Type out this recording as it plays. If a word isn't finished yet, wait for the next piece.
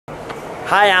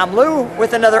Hi, I'm Lou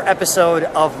with another episode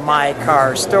of My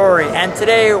Car Story, and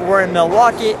today we're in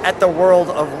Milwaukee at the World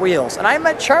of Wheels, and I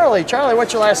met Charlie. Charlie,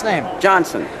 what's your last name?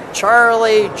 Johnson.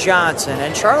 Charlie Johnson,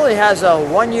 and Charlie has a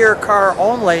one-year car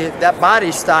only, that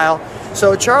body style.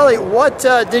 So Charlie, what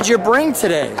did you bring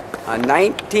today? A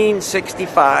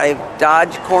 1965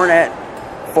 Dodge Coronet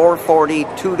 440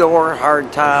 two-door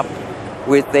hardtop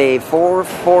with a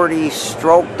 440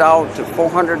 stroked out to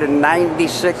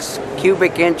 496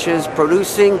 cubic inches,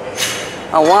 producing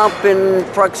a whopping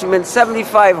approximate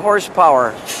 75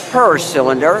 horsepower per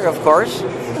cylinder, of course.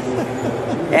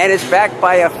 And it's backed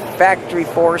by a factory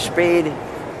 4-speed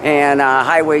and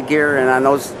highway gear, and on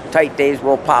those tight days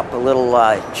we'll pop a little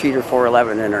cheater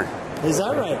 411 in her. Is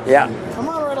that right? Yeah. Come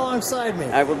on right alongside me.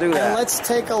 I will do that. And let's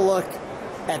take a look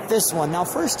at this one. Now,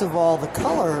 first of all, the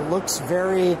color looks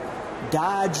very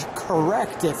Dodge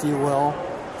correct, if you will,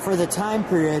 for the time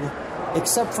period,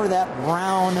 except for that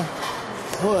brown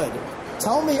hood.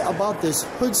 Tell me about this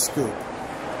hood scoop.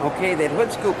 Okay, that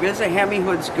hood scoop is a Hemi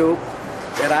hood scoop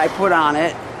that I put on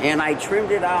it, and I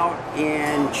trimmed it out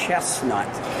in chestnut,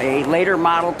 a later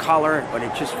model color, but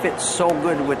it just fits so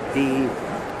good with the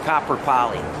copper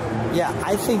poly. Yeah,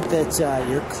 I think that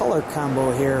your color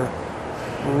combo here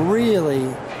really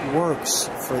works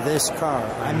for this car.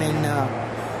 I mean,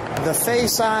 the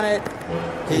face on it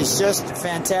is just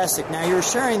fantastic. Now, you're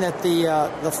sharing that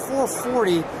the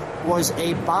 440 was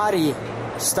a body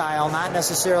style, not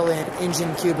necessarily an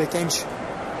engine cubic inch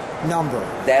number.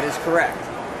 That is correct.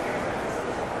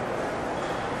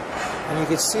 And you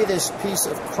can see this piece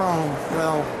of chrome,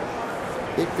 well,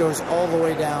 it goes all the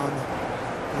way down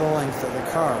the length of the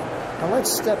car. Now let's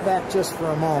step back just for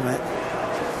a moment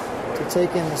to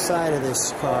take in the side of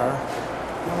this car.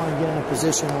 I want to get in a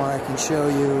position where I can show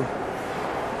you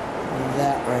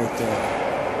that right there.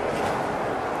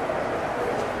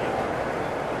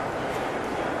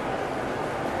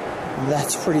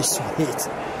 That's pretty sweet.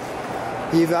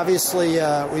 You've obviously,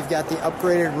 we've got the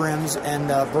upgraded rims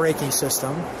and braking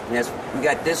system. Yes, we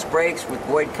got disc brakes with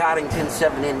Boyd Coddington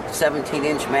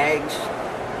 17-inch mags.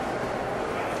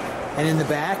 And in the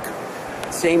back?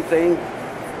 Same thing.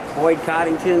 Boyd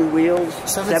Coddington wheels,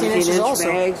 17-inch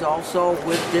mags, also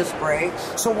with disc brakes.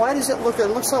 So why does it look? It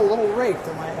looks a little raked.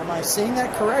 Am I seeing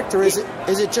that correct, or is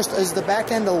the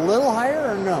back end a little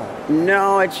higher, or no?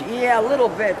 No, it's a little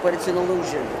bit, but it's an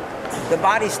illusion. The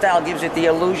body style gives it the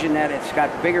illusion that it's got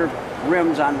bigger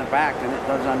rims on the back than it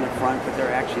does on the front, but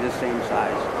they're actually the same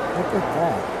size. Look at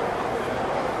that.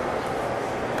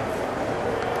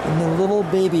 And the little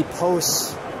baby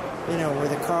posts, you know, where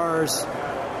the cars.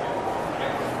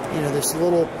 You know, this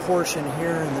little portion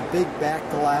here and the big back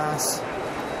glass.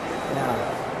 Now,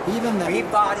 even the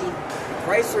B-body,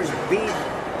 Chrysler's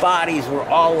B-bodies were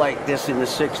all like this in the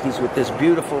 60s with this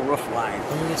beautiful roof line.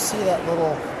 And you see that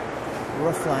little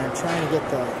roof line. I'm trying to get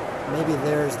maybe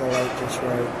there's the light just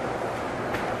right.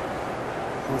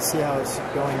 You see how it's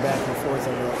going back and forth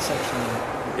over that section there.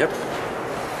 Yep.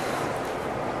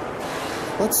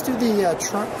 Let's do the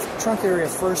trunk area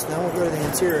first, then we'll go to the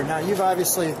interior. Now, you've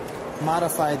obviously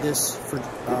modified this for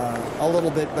a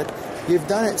little bit, but you've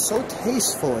done it so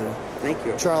tastefully. Thank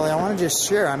you, Charlie. I want to just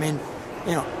share. I mean,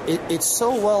 you know, it's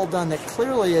so well done that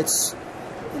clearly it's,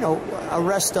 you know, a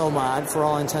resto mod for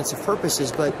all intents and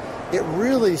purposes, but it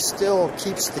really still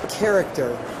keeps the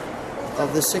character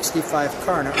of the 65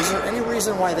 car. Now, is there any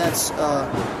reason why that's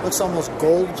looks almost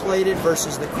gold-plated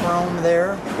versus the chrome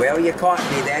there? Well, you caught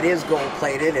me. That is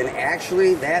gold-plated, and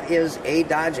actually that is a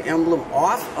Dodge emblem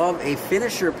off of a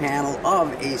finisher panel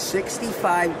of a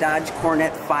 65 Dodge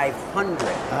Coronet 500.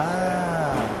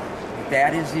 Ah.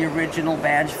 That is the original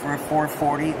badge for a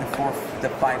 440. The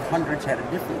 500s had a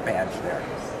different badge there.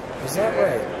 Is that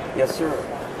right? Yes, sir.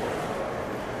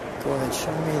 Go ahead,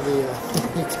 show me the,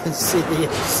 you can see the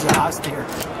exhaust here.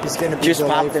 It's going to be just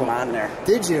delightful. popped them on there.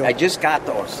 Did you? I just got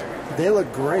those. They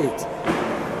look great.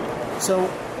 So,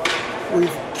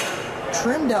 we've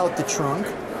trimmed out the trunk.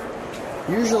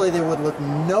 Usually they would look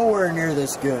nowhere near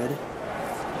this good.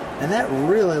 And that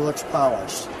really looks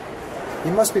polished.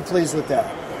 You must be pleased with that.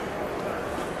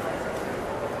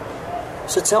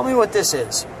 So tell me what this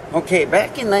is. Okay,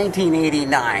 back in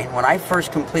 1989, when I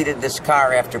first completed this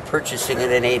car after purchasing it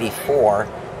in '84,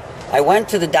 I went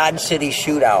to the Dodge City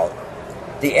Shootout.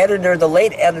 The editor, the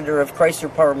late editor of Chrysler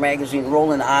Power Magazine,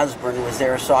 Roland Osborne, was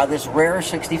there, saw this rare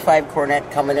 65 Coronet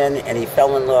coming in, and he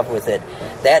fell in love with it.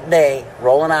 That day,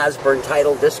 Roland Osborne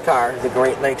titled this car the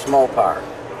Great Lakes Mopar.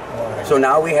 So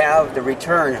now we have the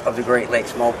return of the Great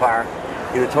Lakes Mopar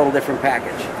in a total different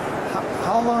package.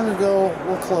 How long ago,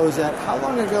 we'll close that, how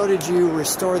long ago did you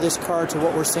restore this car to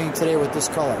what we're seeing today with this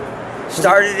color?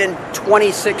 Started in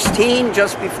 2016,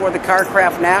 just before the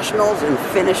Carcraft Nationals, and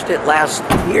finished it last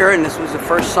year, and this was the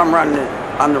first summer on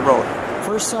the road.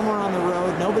 First summer on the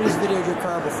road, nobody's videoed your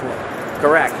car before.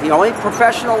 Correct. The only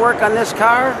professional work on this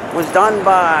car was done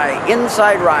by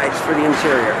Inside Rides for the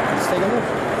interior. Let's take a look.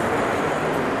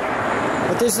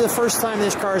 But this is the first time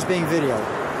this car is being videoed.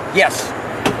 Yes.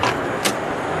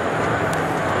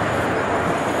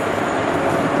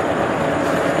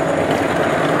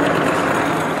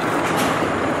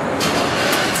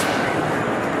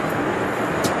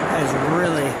 That is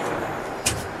really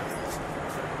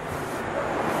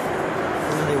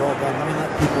well done. Let me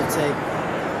let people take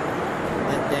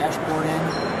that dashboard in.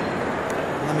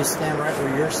 Let me stand right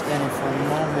where you're standing for a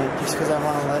moment, just because I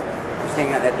want to let...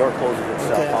 Hang on, that door closes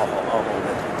itself. Okay. I'll hold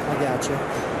it. I got you.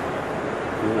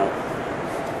 No.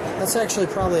 That's actually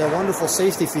probably a wonderful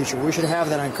safety feature. We should have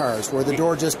that on cars, where the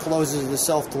door just closes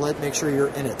itself to let make sure you're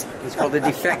in it. It's called a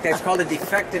defect. That's called a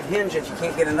defective hinge that you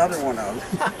can't get another one of.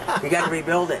 You got to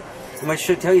rebuild it. I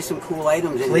should tell you some cool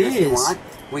items in here if you want.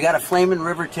 We got a Flamin'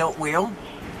 River tilt wheel.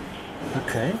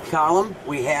 Okay. Column.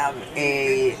 We have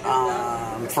a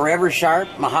Forever Sharp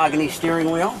mahogany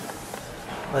steering wheel.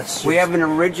 We have an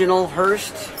original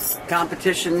Hurst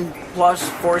Competition Plus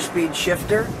 4-speed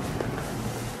shifter.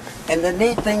 And the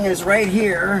neat thing is right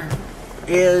here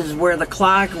is where the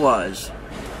clock was.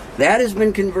 That has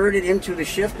been converted into the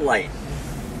shift light.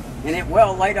 And it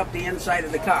will light up the inside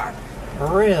of the car.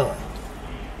 Really?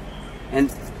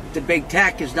 And the big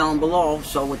tack is down below,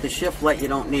 so with the shift light you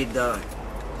don't need to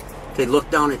look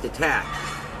down at the tack.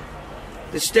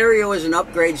 The stereo is an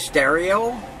upgrade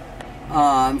stereo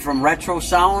from Retro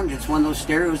Sound. It's one of those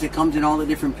stereos that comes in all the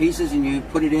different pieces, and you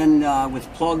put it in with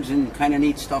plugs and kind of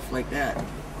neat stuff like that.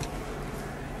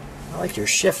 I like your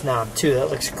shift knob too. That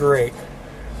looks great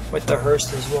with the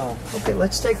Hurst as well. Okay,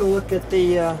 let's take a look at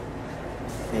the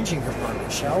engine compartment,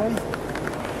 shall we?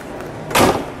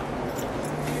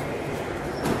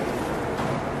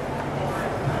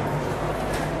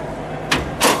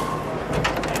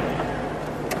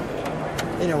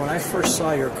 You know, when I first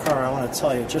saw your car, I want to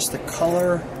tell you, just the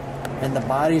color and the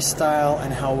body style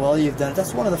and how well you've done it.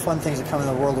 That's one of the fun things that come in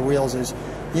the world of wheels is,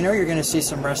 you know, you're going to see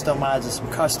some resto mods and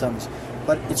some customs,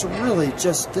 but it's really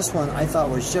just, this one I thought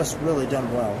was just really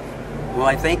done well. Well,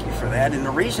 I thank you for that. And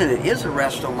the reason it is a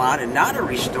resto mod and not a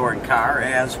restored car,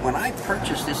 as when I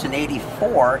purchased this in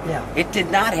 '84, it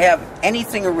did not have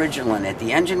anything original in it.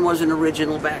 The engine wasn't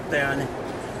original back then,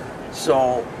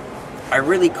 so I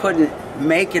really couldn't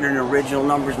make it an original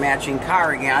numbers matching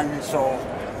car again. So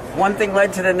one thing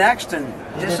led to the next, and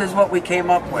this is what we came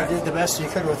up with. You did the best you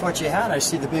could with what you had. I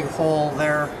see the big hole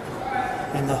there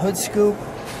in the hood scoop.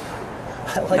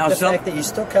 I like the fact that you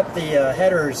still kept the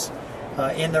headers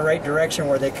in the right direction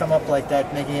where they come up like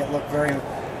that, making it look very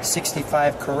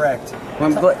 65 correct.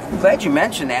 Well, I'm glad you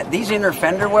mentioned that. These inner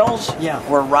fender wells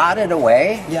were rotted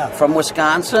away from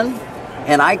Wisconsin,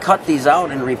 and I cut these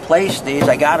out and replaced these.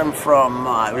 I got them from,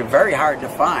 they were very hard to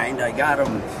find. I got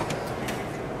them,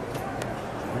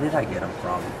 where did I get them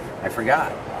from? I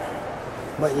forgot.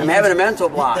 I'm having a mental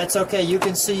block. That's okay, you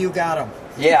can see you got them.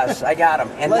 Yes, I got them.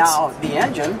 And now the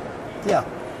engine,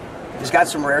 it's got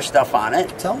some rare stuff on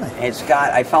it. Tell me. It's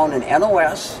got, I found an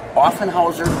NOS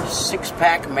Offenhauser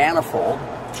 6-pack manifold.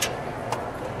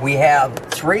 We have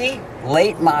 3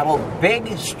 late model big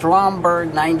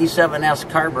Stromberg 97S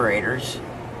carburetors,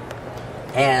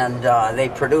 and they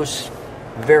produce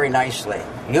very nicely.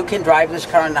 You can drive this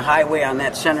car on the highway on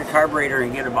that center carburetor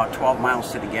and get about 12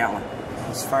 miles to the gallon.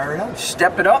 Let's fire it up.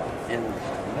 Step it up, and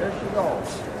there she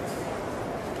goes.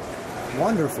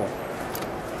 Wonderful.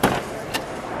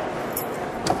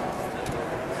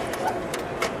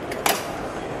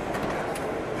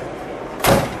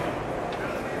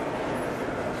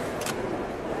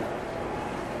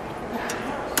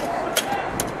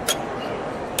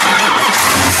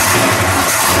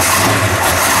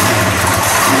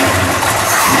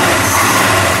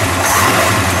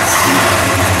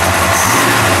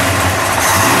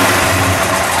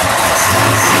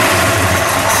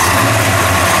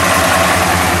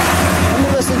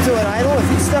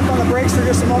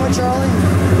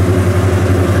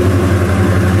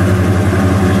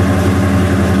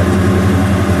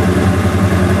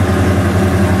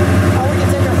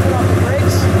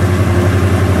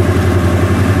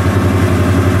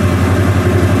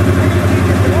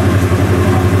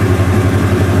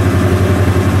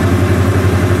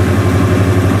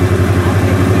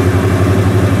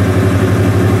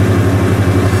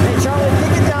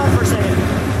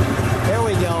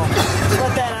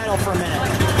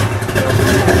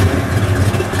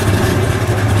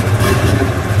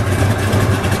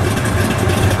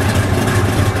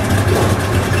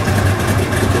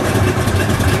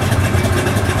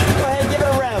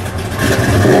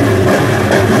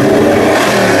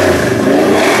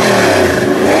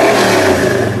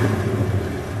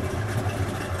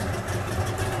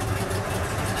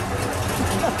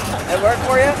 That worked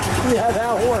for you? Yeah,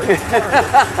 that worked.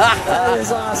 That is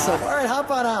awesome. All right,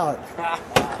 hop on out.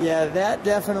 Yeah, that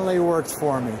definitely worked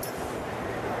for me.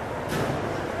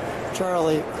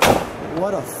 Charlie,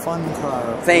 what a fun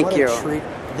car. Thank you. What a treat.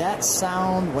 That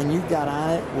sound when you got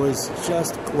on it was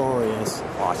just glorious.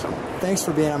 Awesome. Thanks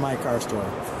for being on my car story.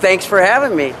 Thanks for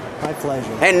having me. My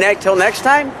pleasure. And till next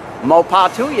time, mo pa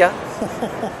to ya.